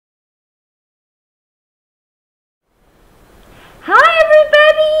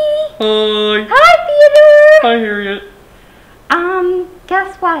Hi. Hi, Theodore. Hi, Harriet.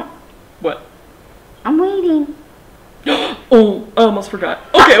 Guess what? What? I'm waiting. Oh, I almost forgot.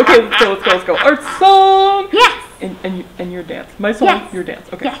 Okay, let's go. Our song. Yes. And your dance. My song, Yes. your dance.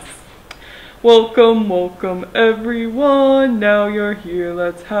 Okay. Yes. Welcome everyone. Now you're here,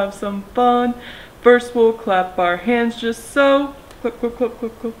 let's have some fun. First we'll clap our hands just so. Clap, clap, clap,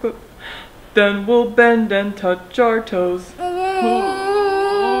 clap, clap, clap. Then we'll bend and touch our toes.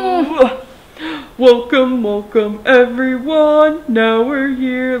 Welcome everyone. Now we're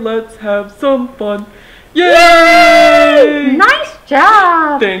here, let's have some fun. Yay! Nice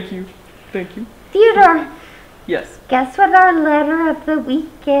job. Thank you. Theodore, Yes. guess what our letter of the week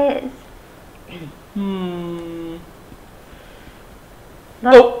is?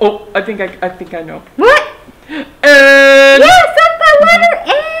 Oh, I think I know. What? N. Yes, that's the letter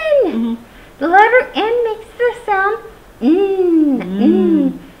N. Mm-hmm. The letter N makes the sound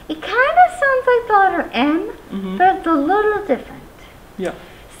N. It kind of sounds like the letter M, but it's a little different. Yeah.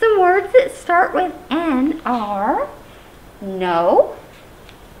 Some words that start with N are no,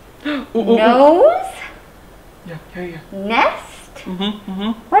 nose, Yeah. nest.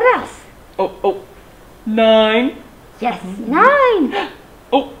 What else? Oh, 9. Yes, 9.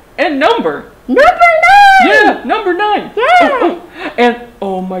 Oh, and number. Number 9. Yeah, number 9. Yeah. And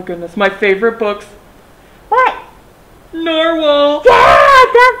oh my goodness, my favorite books. What? Narwhal. Yeah,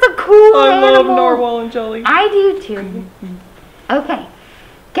 that's a cool I animal. love narwhal and jelly. I do too. Okay,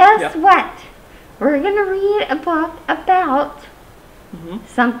 guess what? We're gonna read a book about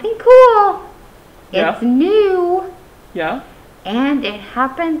something cool. Yeah. It's new. Yeah. And it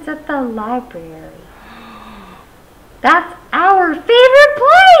happens at the library. That's our favorite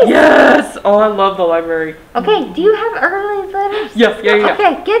place. Yes. Oh, I love the library. Okay, do you have early literacy? Yeah.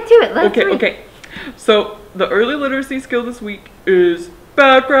 Okay, get to it. Let's read. Okay. So the early literacy skill this week is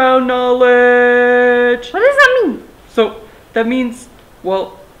background knowledge. What does that mean? So that means,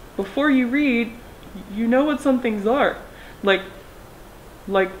 well, before you read, you know what some things are. Like,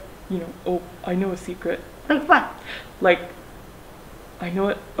 oh, I know a secret. Like what? Like, I know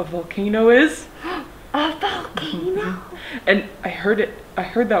what a volcano is. A volcano. And I heard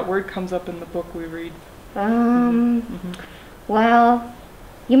that word comes up in the book we read. Well,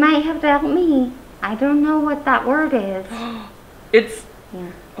 you might have to help me. I don't know what that word is. It's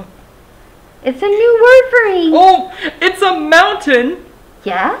It's a new word for me. Oh, it's a mountain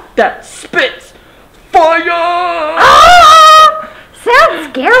Yeah? that spits fire. Ah! Sounds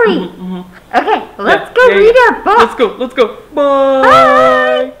scary. Okay, let's go read our book. Let's go. Bye.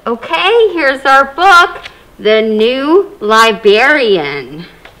 Bye. Okay, here's our book, The New Librarian.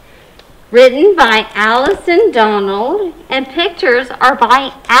 Written by Allison Donald, and pictures are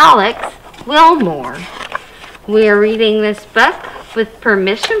by Alex Wilmore. We are reading this book with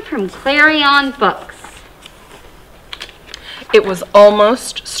permission from Clarion Books. It was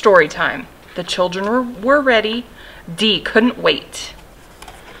almost story time. The children were ready. Dee couldn't wait.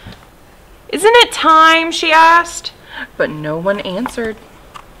 "Isn't it time?" she asked, but no one answered.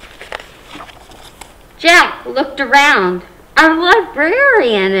 Jack looked around. "Our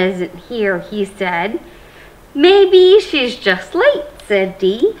librarian isn't here," he said. "Maybe she's just late," said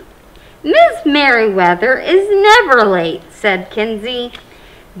Dee. "Miss Merriweather is never late," said Kinsey.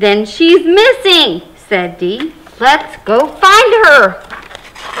 "Then she's missing," said Dee. "Let's go find her."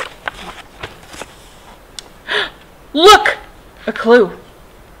 "Look! A clue."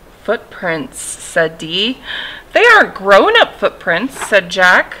 "Footprints," said Dee. "They aren't grown-up footprints," said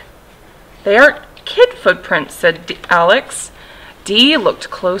Jack. "They aren't kid footprints," said Alex. Dee looked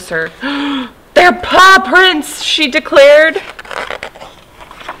closer. "They're paw prints," she declared.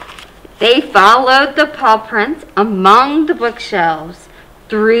 They followed the paw prints among the bookshelves,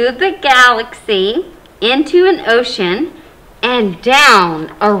 through the galaxy, into an ocean, and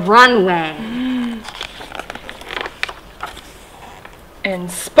down a runway.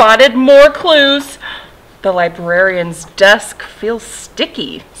 And spotted more clues. "The librarian's desk feels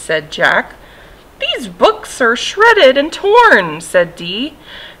sticky," said Jack. "These books are shredded and torn," said Dee.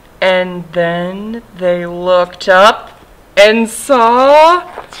 And then they looked up and saw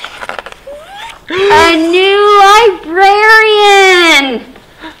a new librarian.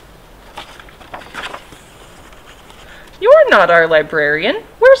 "You're not our librarian.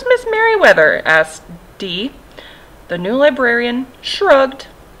 Where's Miss Merriweather?" asked Dee. The new librarian shrugged.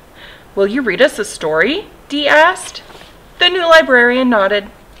 "Will you read us a story?" Dee asked. The new librarian nodded.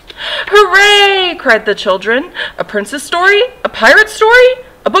 "Hooray!" cried the children. "A princess story? A pirate story?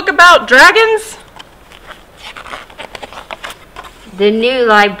 A book about dragons?" The new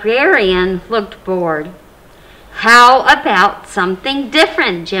librarian looked bored. How about something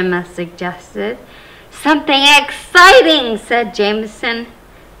different, Gemma suggested. Something exciting, said Jameson.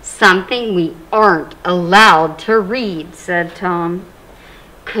 Something we aren't allowed to read, said Tom.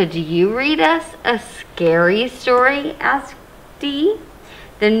 Could you read us a scary story? Asked Dee.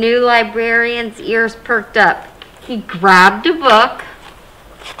 The new librarian's ears perked up. He grabbed a book.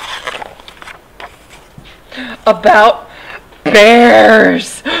 About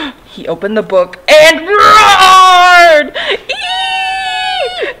bears. He opened the book and roared.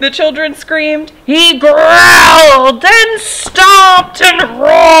 Eee! The children screamed. He growled and stomped and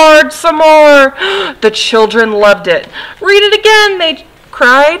roared some more. The children loved it. Read it again, they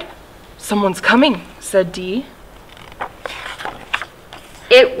cried. Someone's coming, said Dee.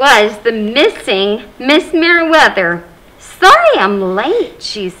 It was the missing Miss Merriweather. Sorry I'm late,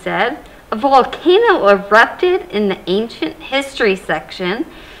 she said. A volcano erupted in the ancient history section,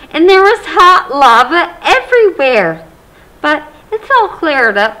 and there was hot lava everywhere. But it's all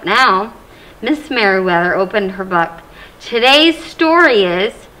cleared up now. Miss Merriweather opened her book. Today's story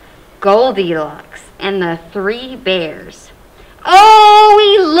is Goldilocks and the Three Bears. Oh,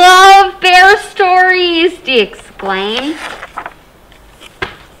 we love bear stories, Dee exclaimed.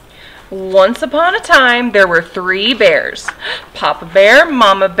 Once upon a time, there were 3 bears. Papa Bear,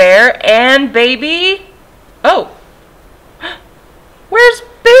 Mama Bear, and Baby... Oh, where's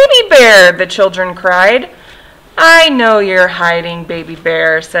Baby Bear? The children cried. I know you're hiding, Baby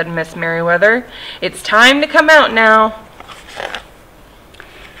Bear, said Miss Merriweather. It's time to come out now.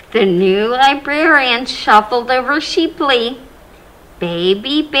 The new librarian shuffled over sheepily.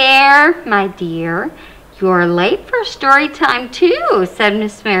 Baby Bear, my dear, you're late for story time too, said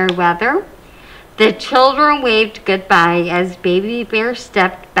Miss Merriweather. The children waved goodbye as Baby Bear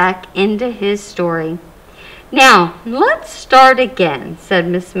stepped back into his story. Now, let's start again, said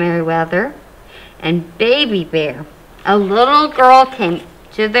Miss Merriweather. And Baby Bear, a little girl, came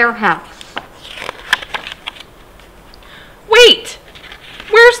to their house. Wait!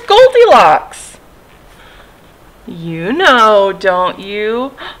 Where's Goldilocks? You know, don't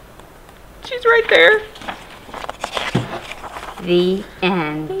you? She's right there. The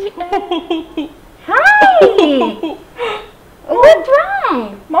end. Hi! What's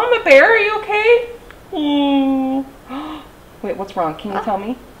wrong? Mama Bear, are you okay? Wait, what's wrong? Can you tell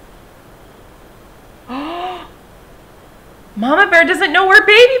me? Mama Bear doesn't know where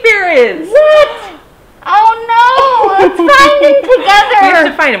Baby Bear is. What? Oh no! Let's find them together. We have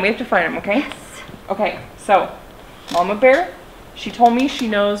to find him. We have to find him. Okay. Yes. Okay. So, Mama Bear, she told me she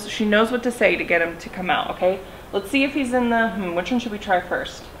knows what to say to get him to come out. Okay. Let's see if he's in the. Which one should we try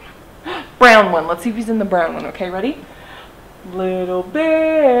first? Brown one. Let's see if he's in the brown one. Okay. Ready? Little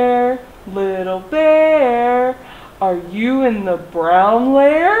bear, are you in the brown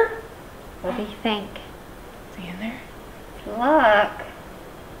layer? What do you think? Is he in there? Look.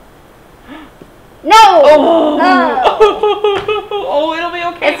 No! Oh! No! Oh, it'll be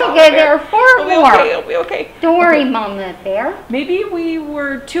okay. It's okay. There are 4 more. It'll be okay. Don't worry, Mama Bear. Maybe we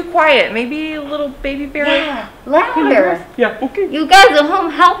were too quiet. Maybe a little Baby Bear. Yeah, louder. Yeah, okay. You guys at home,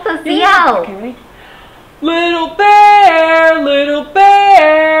 help us yell. Okay, ready? Little bear,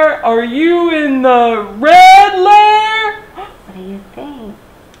 are you in the red layer? What do you think?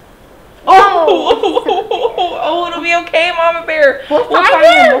 Oh, it'll be okay, Mama Bear. We'll find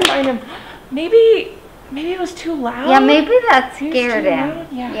him. We'll find him. Maybe it was too loud. Yeah, maybe that scared him.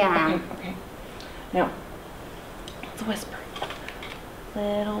 Loud? Yeah. Okay. Now, let's whisper.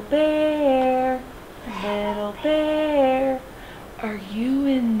 Little bear, are you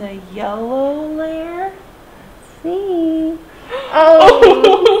in the yellow layer? Let's see. Oh,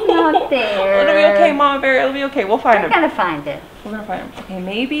 he's not there. It'll be okay, Mama Bear. It'll be okay. We'll find him. We're gonna find it. We're gonna find him. Okay,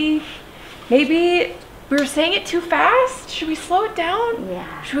 maybe we were saying it too fast. Should we slow it down?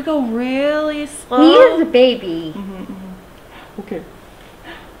 Yeah. Should we go really slow? He is a baby. Okay.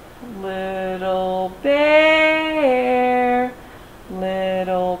 Little bear,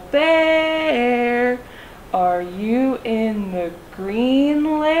 are you in the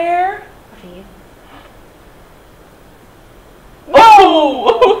green layer? What do you?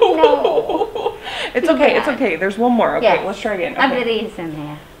 Oh! No. It's okay. It's okay. There's one more. Okay, yes. Let's try again. Okay. I bet he's in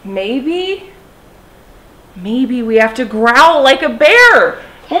there. Maybe we have to growl like a bear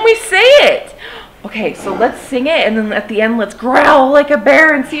when we say it. Okay, so let's sing it, and then at the end, let's growl like a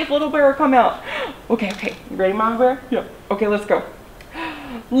bear and see if little bear will come out. Okay. You ready, Mama Bear? Yeah. Okay, let's go.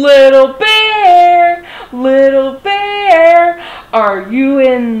 Little bear, are you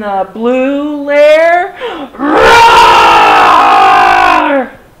in the blue layer? Roar!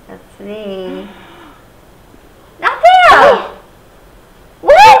 Let's see. Not there.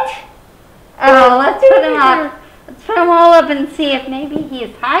 What? Oh, let's put him up. climb all up and see if maybe he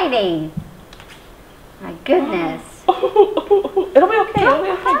is hiding. My goodness. It'll be okay. It'll be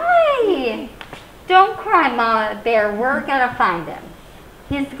okay. Hi. Don't cry, Mama Bear. We're gonna find him.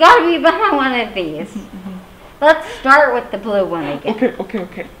 He's got to be behind one of these. Let's start with the blue one again.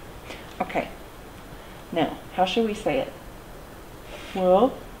 Okay. Now, how should we say it?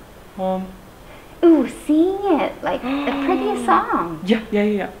 Well, Ooh, sing it like a pretty song. Yeah.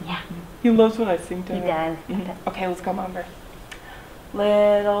 Yeah. He loves when I sing to He him. does. Okay, let's go, Mom Bear.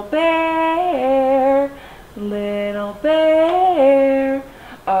 Little bear,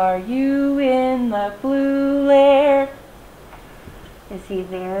 are you in the blue lair? Is he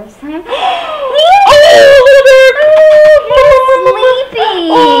there? Oh, little bear! Sleeping.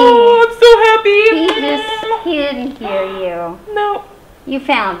 Oh, I'm so happy. He didn't hear you. No. You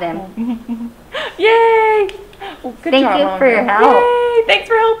found him. Yay! Well, good Thank job, you Mom for your Bear. help. Yay! Thanks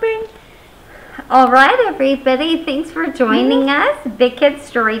for helping. All right, everybody. Thanks for joining us. Big Kid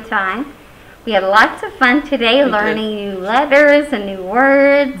Storytime. We had lots of fun today learning new letters and new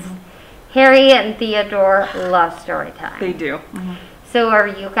words. Harriet and Theodore love Storytime. They do. So are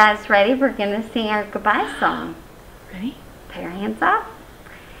you guys ready? We're going to sing our goodbye song. Ready? Put your hands up.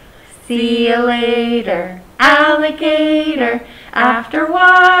 See you later, alligator. After a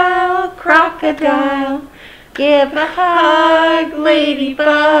while, crocodile. Give a hug,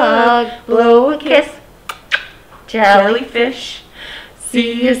 ladybug. Blow a kiss, jellyfish.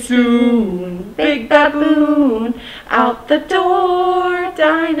 See you soon, big baboon. Out the door,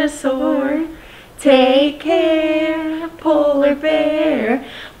 dinosaur. Take care, Polar bear.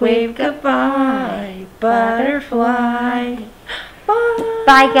 Wave goodbye, butterfly. Bye.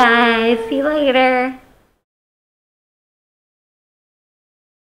 Bye, guys. See you later.